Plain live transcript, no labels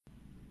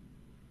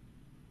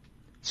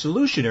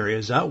Solutionary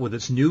is out with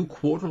its new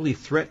quarterly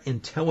threat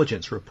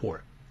intelligence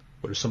report.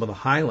 What are some of the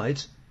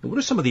highlights, and what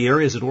are some of the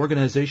areas that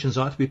organizations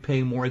ought to be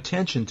paying more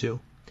attention to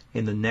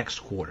in the next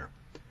quarter?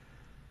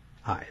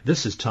 Hi,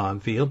 this is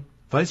Tom Field,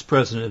 Vice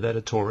President of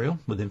Editorial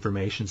with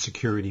Information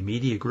Security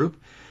Media Group.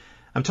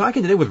 I'm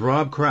talking today with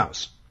Rob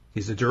Kraus.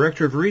 He's the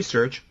Director of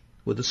Research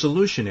with the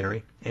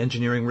Solutionary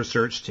Engineering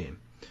Research Team.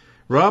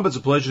 Rob, it's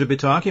a pleasure to be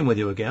talking with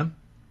you again.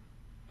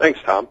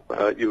 Thanks, Tom.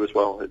 You as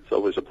well. It's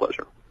always a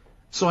pleasure.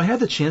 So I had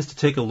the chance to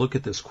take a look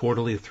at this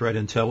quarterly threat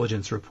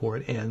intelligence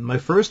report, and my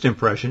first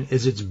impression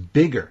is it's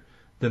bigger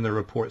than the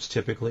reports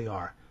typically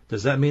are.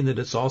 Does that mean that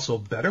it's also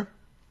better?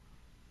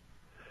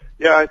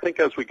 Yeah, I think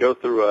as we go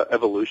through an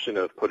evolution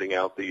of putting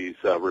out these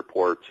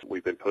reports,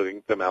 we've been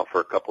putting them out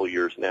for a couple of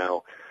years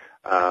now.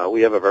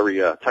 We have a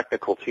very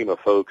technical team of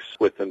folks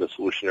within the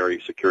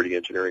Solutionary Security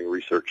Engineering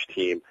Research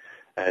Team,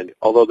 and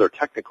although they're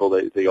technical,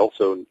 they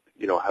also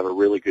have a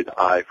really good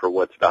eye for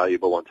what's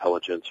valuable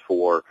intelligence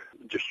for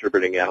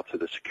distributing out to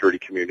the security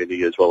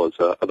community as well as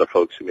other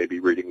folks who may be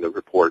reading the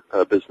report,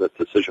 business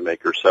decision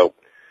makers. So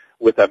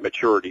with that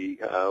maturity,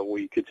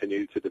 we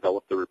continue to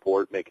develop the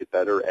report, make it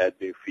better, add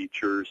new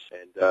features,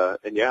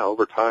 and yeah,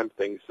 over time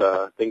things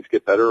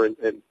get better.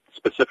 And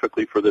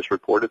specifically for this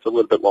report, it's a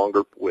little bit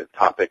longer with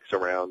topics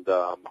around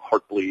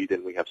Heartbleed,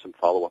 and we have some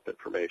follow-up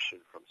information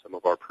from some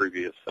of our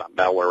previous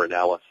malware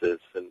analysis,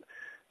 and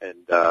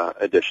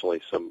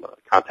additionally some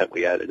content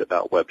we added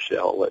about Web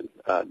Shell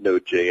and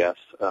Node.js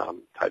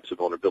types of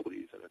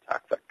vulnerabilities and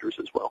attack vectors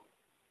as well.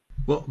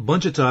 Well, a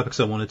bunch of topics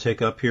I want to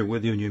take up here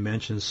with you, and you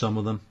mentioned some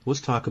of them.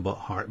 Let's talk about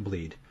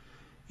Heartbleed.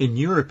 In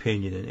your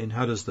opinion, and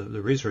how does the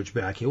research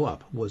back you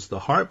up, was the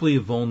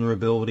Heartbleed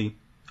vulnerability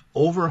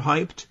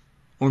overhyped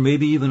or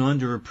maybe even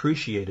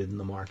underappreciated in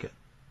the market?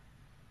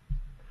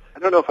 I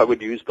don't know if I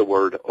would use the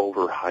word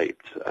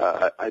overhyped.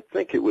 I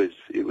think it was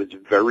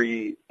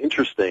very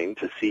interesting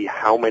to see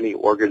how many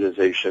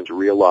organizations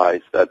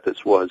realized that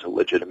this was a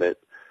legitimate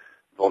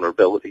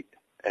vulnerability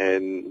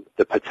and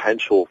the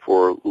potential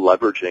for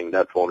leveraging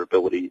that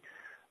vulnerability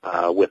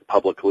with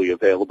publicly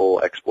available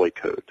exploit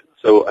code.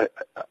 So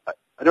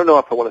I don't know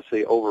if I want to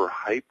say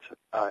overhyped.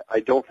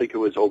 I don't think it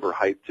was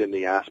overhyped in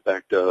the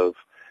aspect of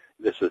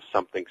this is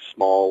something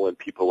small and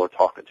people are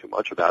talking too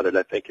much about it.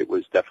 I think it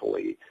was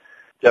definitely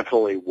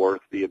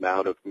worth the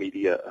amount of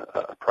media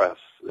press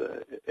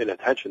and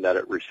attention that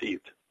it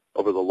received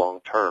over the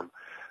long term.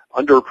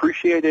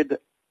 Underappreciated,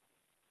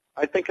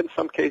 I think in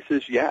some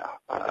cases, yeah.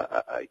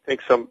 I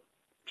think some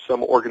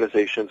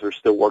organizations are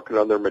still working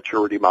on their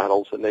maturity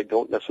models and they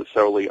don't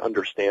necessarily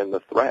understand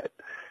the threat.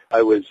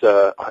 I was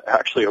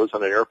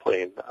on an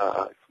airplane,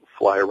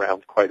 fly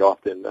around quite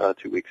often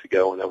 2 weeks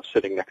ago, and I was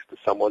sitting next to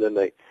someone, and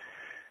they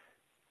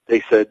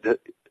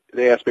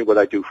asked me what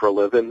I do for a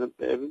living,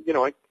 and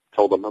I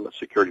told them I'm a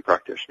security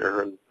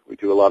practitioner and we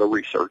do a lot of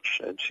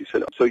research. And she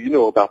said, so you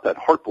know about that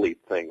Heartbleed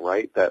thing,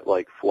 right? That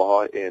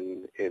flaw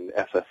in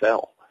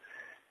SSL.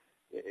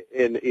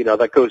 And,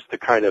 that goes to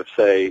kind of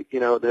say,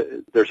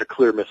 there's a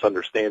clear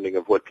misunderstanding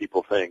of what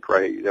people think,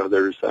 right?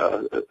 There's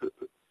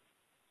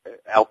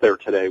out there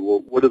today,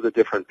 well, what are the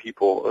different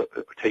people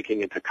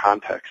taking into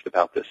context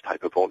about this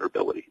type of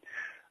vulnerability?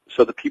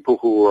 So the people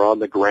who are on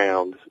the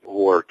ground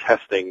who are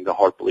testing the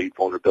Heartbleed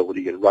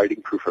vulnerability and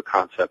writing proof of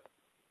concept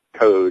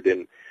code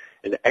and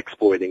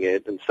exploiting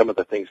it, and some of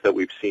the things that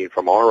we've seen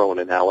from our own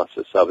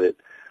analysis of it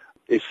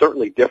is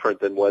certainly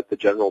different than what the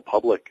general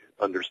public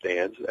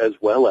understands, as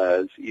well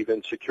as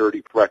even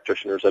security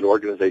practitioners at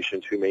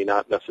organizations who may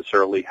not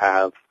necessarily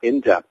have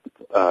in-depth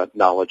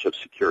knowledge of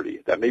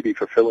security, that may be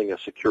fulfilling a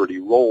security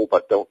role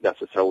but don't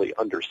necessarily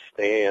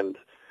understand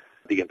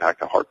the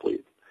impact of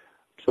Heartbleed.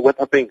 So with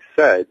that being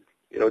said,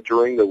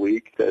 during the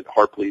week that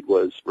Heartbleed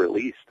was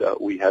released,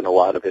 we had a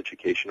lot of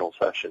educational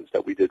sessions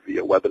that we did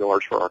via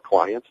webinars for our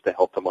clients to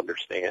help them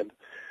understand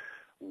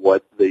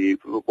what the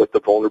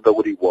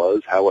vulnerability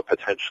was, how it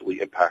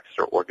potentially impacts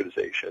their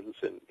organizations,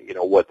 and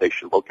what they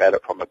should look at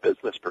it from a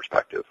business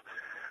perspective.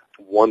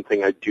 One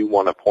thing I do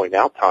want to point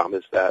out, Tom,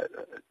 is that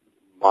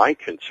my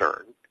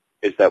concern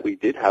is that we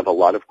did have a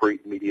lot of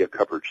great media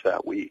coverage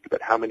that week,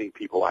 but how many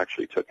people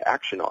actually took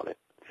action on it?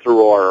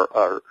 Through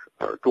our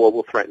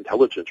Global Threat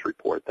Intelligence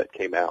report that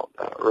came out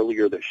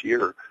earlier this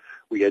year,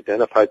 we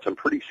identified some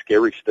pretty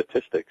scary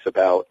statistics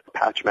about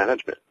patch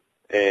management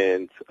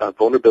and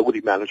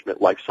vulnerability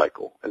management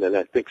lifecycle. And then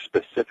I think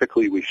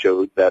specifically we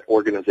showed that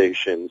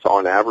organizations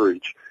on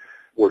average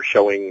were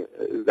showing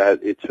that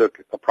it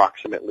took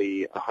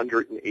approximately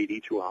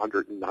 180 to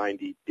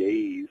 190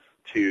 days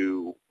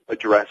to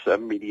address a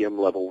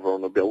medium-level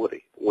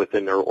vulnerability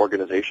within their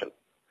organization.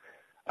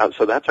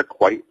 So that's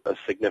quite a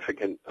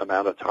significant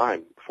amount of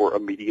time for a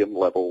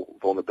medium-level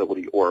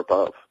vulnerability or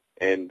above.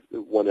 And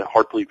when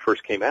Heartbleed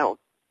first came out,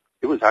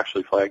 it was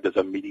actually flagged as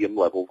a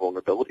medium-level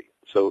vulnerability.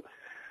 So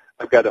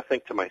I've got to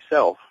think to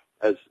myself,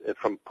 as if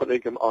I'm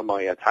putting him on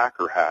my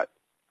attacker hat,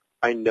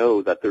 I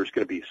know that there's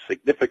going to be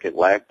significant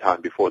lag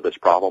time before this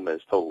problem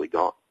is totally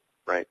gone,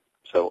 right?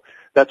 So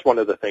that's one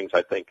of the things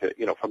I think,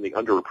 from the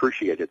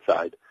underappreciated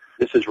side,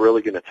 This is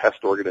really going to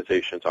test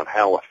organizations on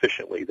how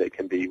efficiently they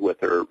can be with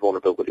their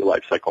vulnerability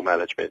lifecycle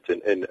management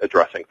and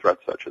addressing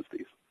threats such as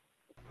these.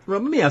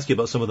 Rob, let me ask you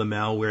about some of the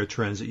malware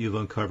trends that you've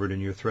uncovered in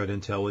your threat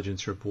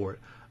intelligence report.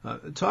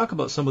 Talk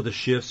about some of the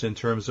shifts in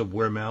terms of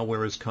where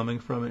malware is coming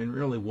from and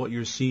really what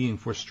you're seeing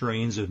for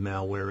strains of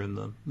malware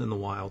in the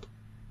wild.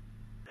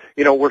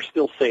 We're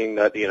still seeing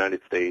that the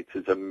United States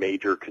is a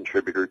major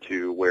contributor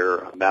to where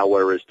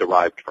malware is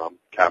derived from,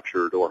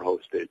 captured or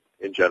hosted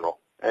in general.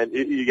 And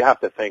you have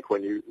to think,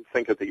 when you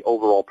think of the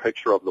overall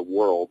picture of the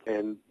world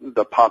and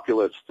the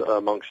populace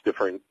amongst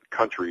different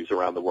countries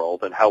around the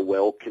world and how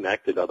well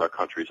connected other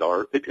countries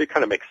are, it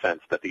kind of makes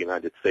sense that the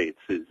United States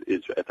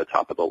is at the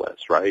top of the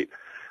list, right?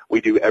 We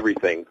do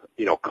everything,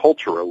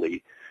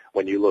 culturally.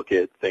 When you look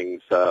at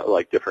things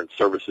like different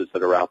services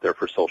that are out there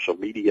for social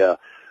media,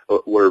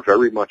 we're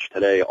very much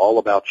today all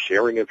about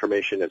sharing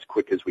information as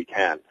quick as we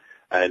can.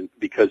 And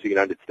because the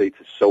United States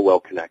is so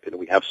well connected and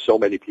we have so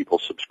many people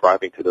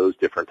subscribing to those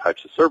different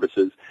types of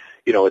services,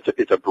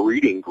 it's a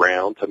breeding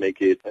ground to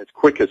make it as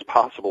quick as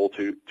possible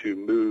to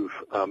move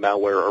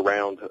malware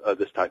around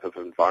this type of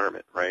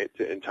environment, right?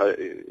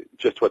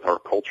 Just with our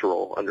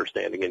cultural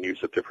understanding and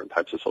use of different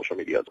types of social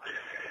media.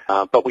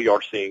 But we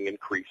are seeing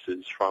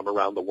increases from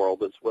around the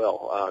world as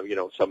well.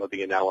 Some of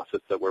the analysis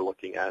that we're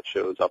looking at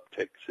shows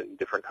upticks in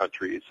different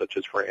countries such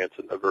as France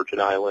and the Virgin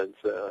Islands,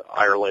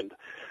 Ireland.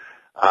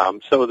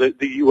 So the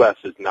U.S.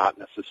 is not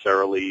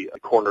necessarily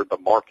cornered the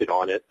market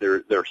on it.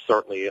 There are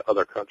certainly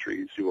other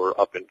countries who are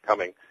up and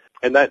coming,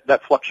 and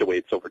that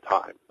fluctuates over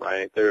time,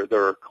 right? There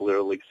are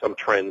clearly some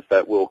trends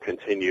that will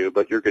continue,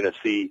 but you're going to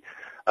see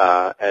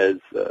as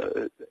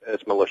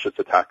malicious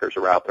attackers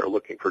are out there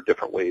looking for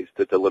different ways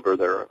to deliver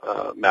their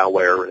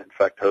malware and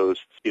infect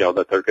hosts,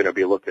 that they're going to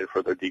be looking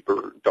for their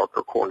deeper,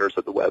 darker corners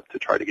of the web to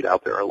try to get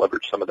out there and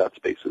leverage some of that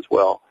space as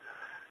well.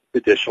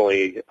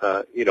 Additionally,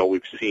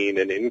 we've seen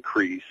an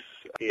increase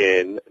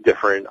in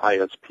different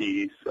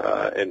ISPs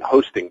and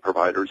hosting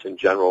providers in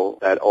general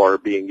that are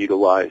being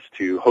utilized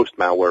to host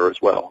malware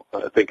as well.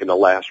 I think in the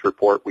last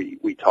report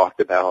we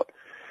talked about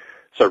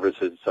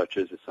services such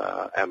as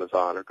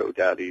Amazon or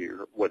GoDaddy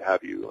or what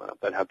have you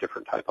that have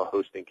different type of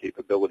hosting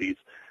capabilities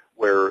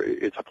where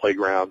it's a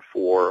playground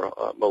for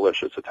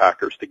malicious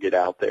attackers to get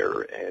out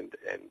there and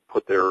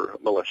put their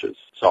malicious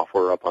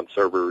software up on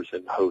servers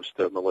and host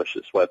a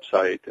malicious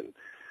website and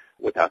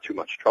without too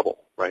much trouble,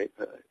 right?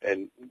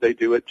 And they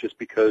do it just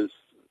because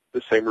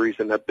the same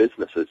reason that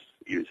businesses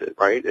use it,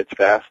 right? It's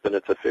fast and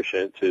it's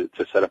efficient to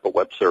set up a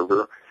web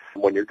server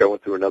when you're going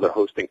through another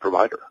hosting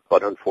provider.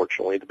 But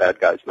unfortunately, the bad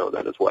guys know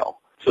that as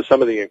well. So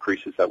some of the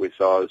increases that we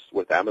saw is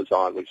with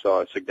Amazon, we saw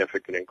a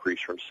significant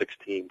increase from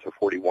 16 to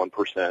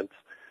 41%,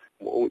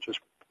 which is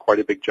quite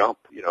a big jump.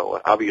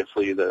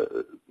 Obviously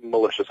the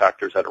malicious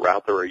actors that are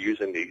out there are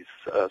using these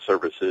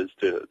services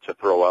to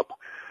throw up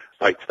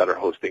sites that are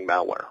hosting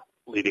malware,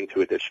 leading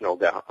to additional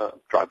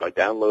drive-by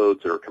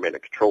downloads or command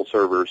and control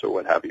servers or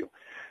what have you.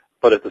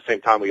 But at the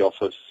same time, we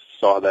also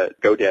saw that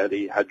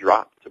GoDaddy had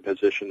dropped to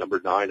position number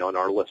 9 on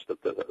our list of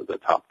the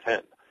top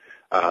 10.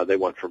 They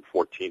went from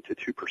 14 to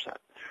 2%.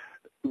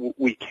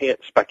 We can't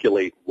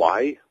speculate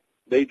why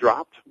they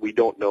dropped. We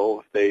don't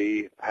know if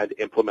they had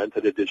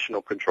implemented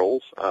additional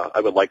controls. I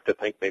would like to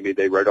think maybe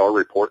they read our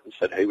report and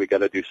said, hey, we got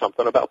to do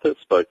something about this,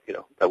 but,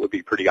 that would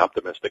be pretty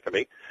optimistic of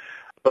me.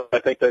 But I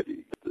think that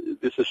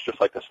this is just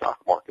like the stock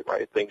market,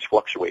 right? Things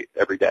fluctuate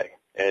every day,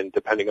 and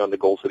depending on the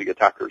goals of the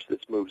attackers,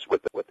 this moves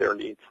with their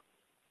needs.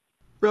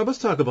 Rob, let's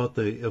talk about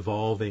the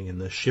evolving and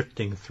the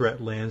shifting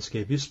threat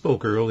landscape. You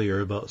spoke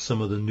earlier about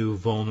some of the new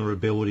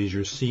vulnerabilities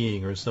you're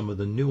seeing or some of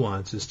the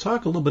nuances.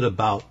 Talk a little bit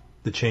about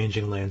the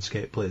changing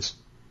landscape, please.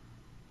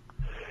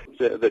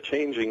 The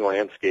changing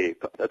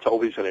landscape, that's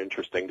always an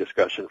interesting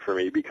discussion for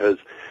me because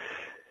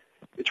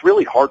it's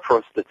really hard for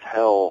us to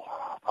tell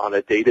on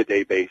a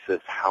day-to-day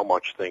basis how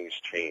much things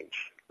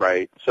change,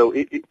 right? So,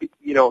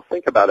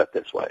 think about it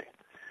this way.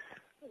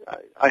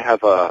 I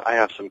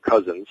have some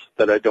cousins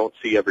that I don't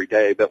see every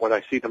day, but when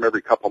I see them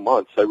every couple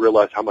months, I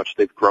realize how much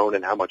they've grown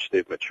and how much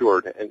they've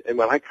matured. And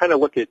when I kind of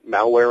look at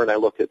malware and I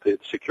look at the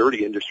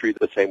security industry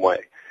the same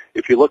way,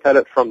 if you look at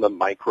it from the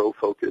micro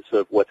focus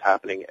of what's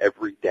happening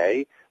every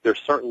day, there's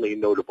certainly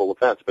notable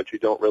events, but you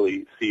don't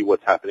really see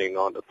what's happening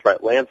on the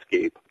threat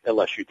landscape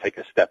unless you take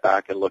a step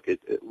back and look at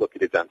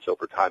events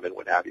over time and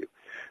what have you.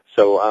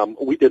 So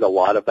we did a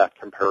lot of that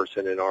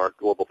comparison in our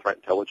Global Threat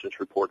Intelligence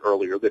report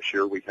earlier this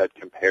year. We had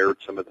compared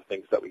some of the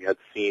things that we had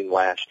seen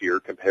last year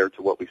compared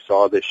to what we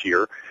saw this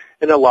year,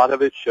 and a lot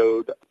of it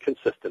showed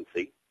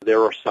consistency.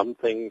 There are some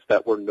things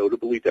that were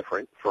notably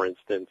different. For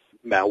instance,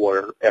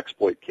 malware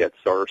exploit kits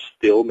are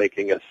still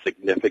making a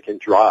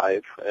significant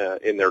drive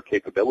in their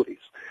capabilities.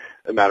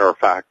 As a matter of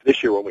fact,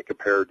 this year when we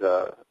compared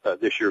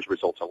this year's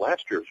results and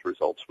last year's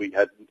results, we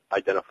had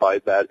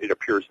identified that it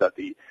appears that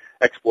the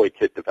exploit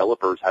kit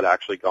developers had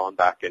actually gone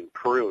back and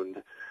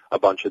pruned a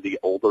bunch of the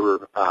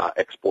older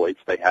exploits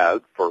they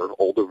had for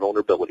older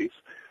vulnerabilities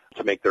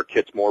to make their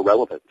kits more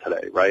relevant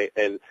today, right?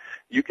 And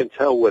you can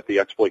tell with the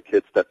exploit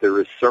kits that there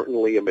is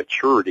certainly a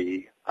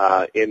maturity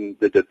in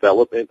the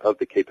development of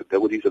the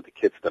capabilities of the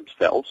kits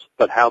themselves,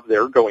 but how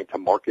they're going to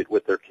market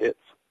with their kits,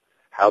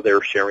 how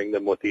they're sharing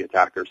them with the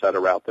attackers that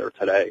are out there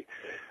today.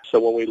 So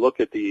when we look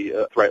at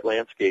the threat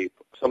landscape,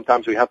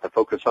 sometimes we have to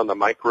focus on the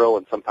micro,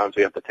 and sometimes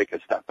we have to take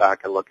a step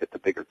back and look at the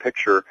bigger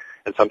picture,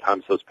 and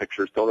sometimes those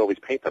pictures don't always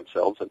paint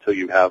themselves until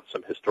you have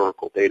some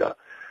historical data.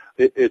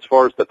 As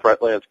far as the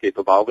threat landscape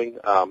evolving,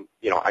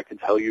 I can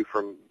tell you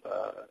from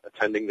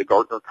attending the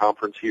Gartner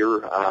conference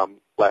here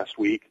last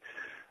week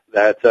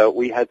that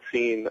we had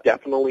seen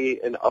definitely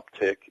an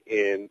uptick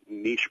in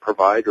niche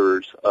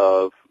providers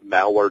of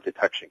malware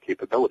detection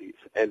capabilities,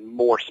 and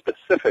more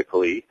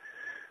specifically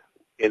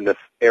in the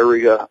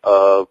area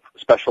of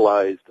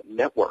specialized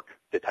network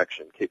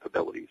detection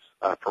capabilities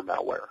for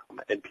malware.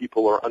 And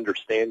people are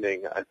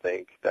understanding, I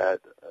think, that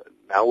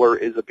malware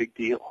is a big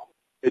deal.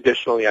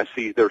 Additionally, I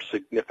see there's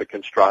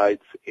significant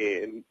strides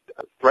in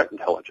threat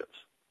intelligence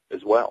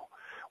as well.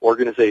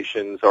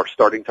 Organizations are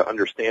starting to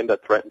understand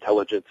that threat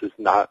intelligence is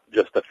not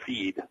just a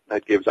feed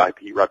that gives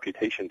IP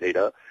reputation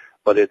data,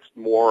 but it's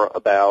more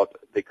about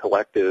the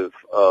collective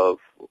of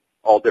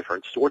all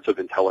different sorts of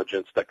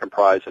intelligence that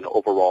comprise an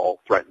overall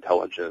threat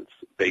intelligence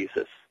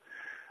basis.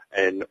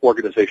 And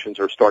organizations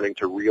are starting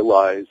to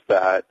realize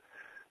that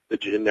the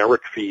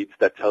generic feeds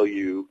that tell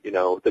you,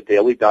 the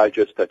daily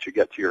digest that you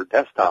get to your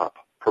desktop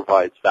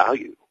provides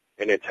value.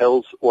 And it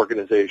tells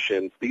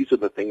organizations these are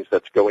the things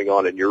that's going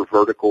on in your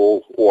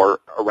vertical or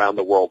around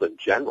the world in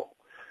general.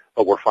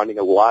 But we're finding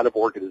a lot of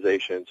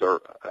organizations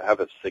have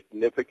a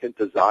significant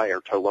desire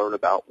to learn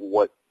about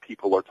what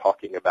people are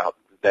talking about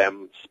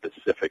them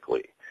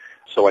specifically.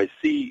 So I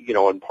see,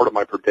 and part of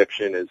my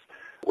prediction is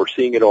we're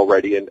seeing it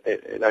already, and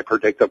I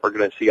predict that we're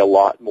going to see a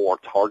lot more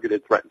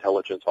targeted threat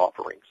intelligence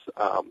offerings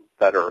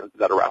that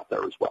are out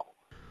there as well.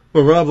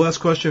 Well, Rob, last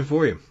question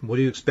for you. What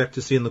do you expect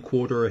to see in the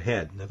quarter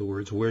ahead? In other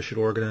words, where should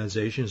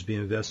organizations be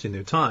investing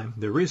their time,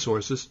 their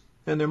resources,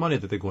 and their money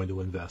that they're going to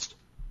invest?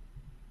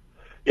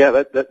 Yeah,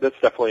 that's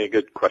definitely a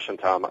good question,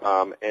 Tom.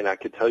 And I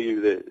can tell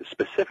you that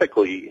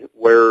specifically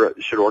where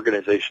should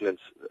organizations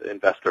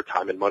invest their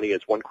time and money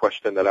is one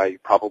question that I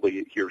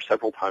probably hear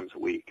several times a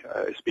week.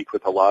 I speak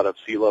with a lot of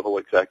C-level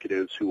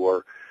executives who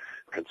are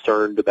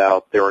concerned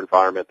about their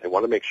environment. They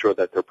want to make sure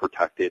that they're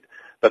protected.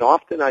 But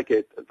often I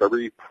get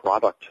very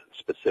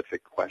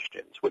product-specific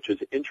questions, which is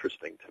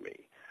interesting to me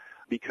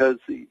because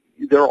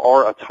there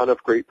are a ton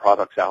of great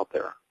products out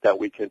there that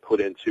we can put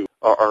into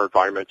our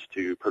environments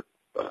to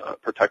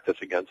protect us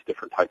against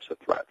different types of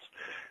threats.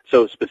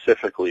 So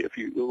specifically,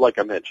 like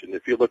I mentioned,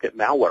 if you look at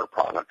malware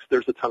products,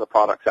 there's a ton of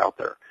products out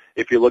there.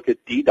 If you look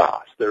at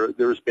DDoS,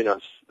 there's been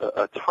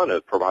a ton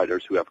of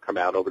providers who have come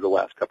out over the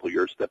last couple of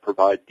years that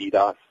provide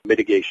DDoS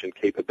mitigation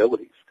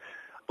capabilities.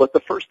 But the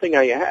first thing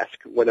I ask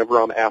whenever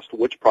I'm asked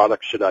which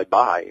product should I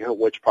buy,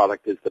 which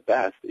product is the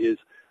best, is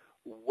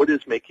what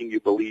is making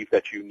you believe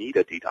that you need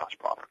a DDoS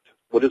product?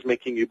 What is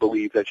making you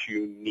believe that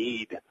you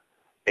need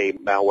a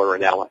malware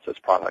analysis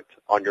product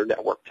on your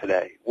network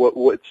today?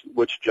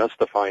 What's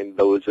justifying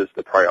those as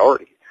the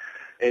priority?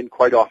 And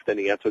quite often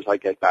the answers I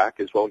get back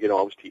is, well, I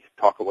was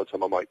talking with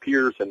some of my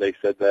peers and they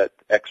said that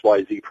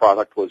XYZ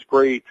product was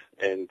great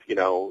and,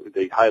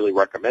 they highly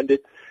recommend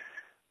it.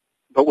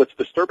 But what's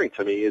disturbing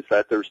to me is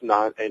that there's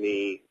not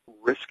any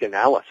risk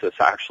analysis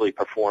actually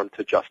performed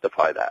to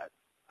justify that.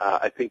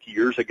 I think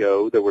years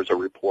ago there was a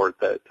report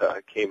that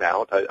came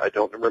out. I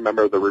don't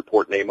remember the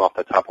report name off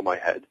the top of my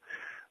head,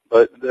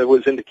 but it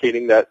was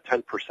indicating that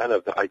 10%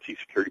 of the IT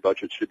security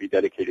budget should be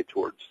dedicated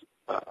towards,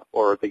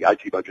 or the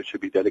IT budget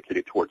should be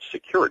dedicated towards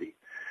security.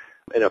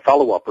 And a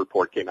follow-up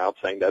report came out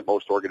saying that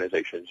most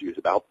organizations use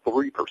about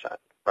 3%,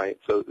 right?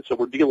 So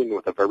we're dealing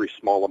with a very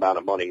small amount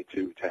of money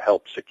to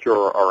help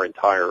secure our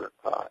entire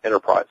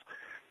enterprise.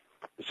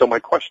 So my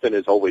question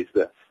is always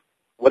this.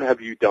 What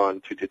have you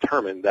done to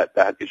determine that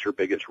that is your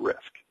biggest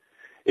risk?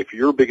 If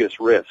your biggest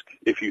risk,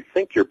 if you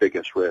think your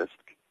biggest risk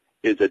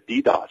is a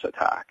DDoS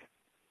attack,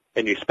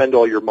 and you spend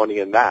all your money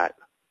in that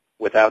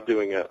without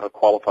doing a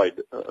qualitative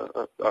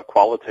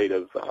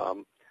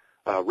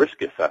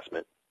risk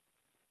assessment,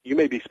 you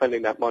may be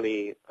spending that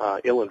money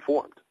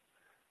ill-informed.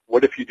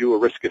 What if you do a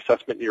risk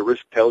assessment and your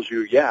risk tells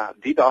you, yeah,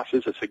 DDoS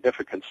is a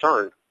significant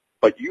concern,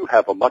 but you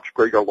have a much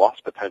greater loss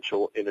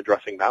potential in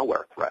addressing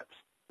malware threats?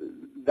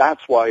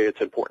 That's why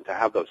it's important to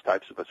have those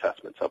types of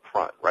assessments up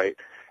front, right?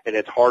 And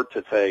it's hard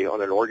to say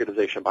on an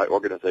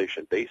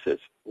organization-by-organization basis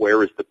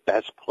where is the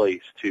best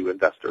place to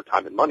invest their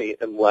time and money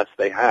unless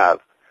they have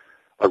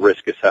a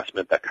risk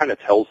assessment that kind of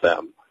tells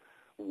them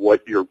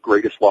what your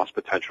greatest loss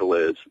potential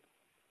is,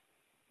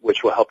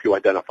 which will help you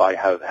identify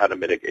how to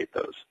mitigate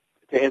those.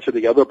 To answer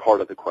the other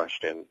part of the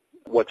question,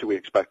 what do we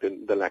expect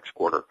in the next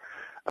quarter?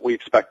 We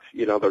expect,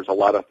 there's a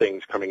lot of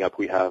things coming up.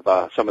 We have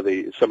some of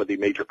the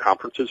major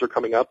conferences are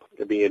coming up.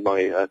 Me and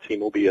my team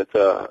will be at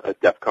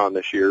DEF CON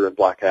this year and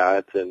Black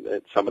Hat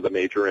and some of the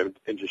major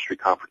industry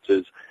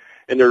conferences.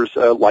 And there's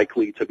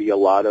likely to be a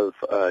lot of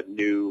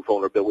new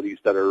vulnerabilities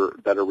that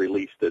are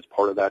released as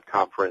part of that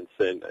conference,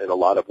 and a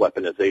lot of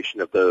weaponization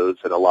of those,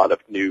 and a lot of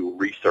new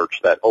research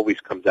that always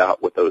comes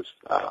out with those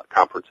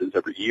conferences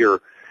every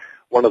year,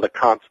 one of the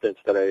constants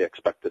that I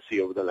expect to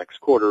see over the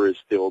next quarter is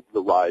still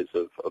the rise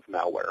of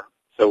malware.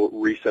 So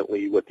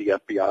recently with the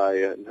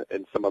FBI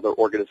and some other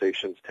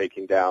organizations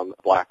taking down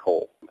Black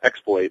Hole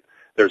exploit,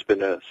 there's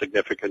been a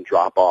significant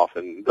drop-off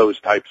in those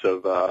types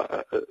of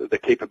the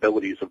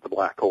capabilities of the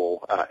Black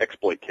Hole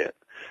exploit kit.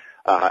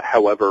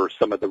 However,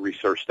 some of the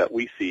research that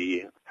we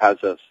see has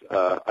us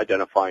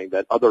identifying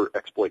that other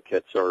exploit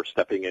kits are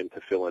stepping in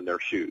to fill in their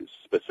shoes.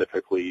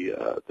 Specifically,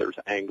 there's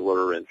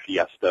Angler and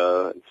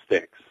Fiesta and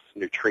Styx,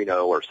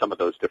 Neutrino, or some of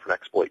those different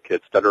exploit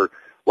kits that are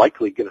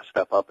likely going to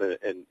step up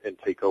and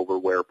take over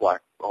where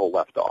Black Hole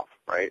left off,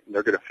 right? And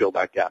they're going to fill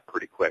that gap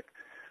pretty quick.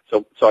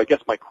 So I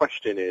guess my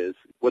question is,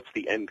 what's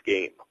the end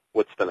game?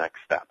 What's the next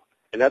step?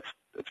 And it's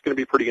going to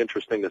be pretty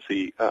interesting to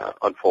see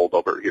unfold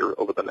over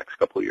the next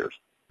couple of years.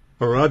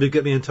 Well, Rob, you've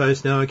got me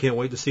enticed now. I can't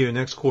wait to see your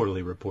next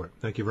quarterly report.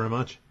 Thank you very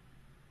much.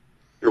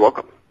 You're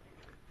welcome.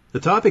 The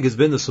topic has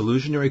been the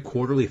Solutionary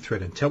Quarterly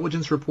Threat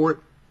Intelligence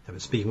Report. I've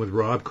been speaking with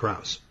Rob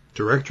Krause,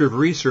 Director of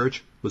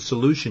Research with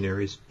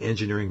Solutionary's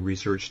Engineering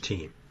Research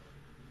Team.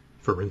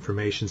 For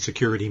Information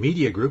Security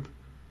Media Group,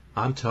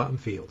 I'm Tom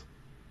Field.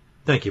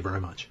 Thank you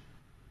very much.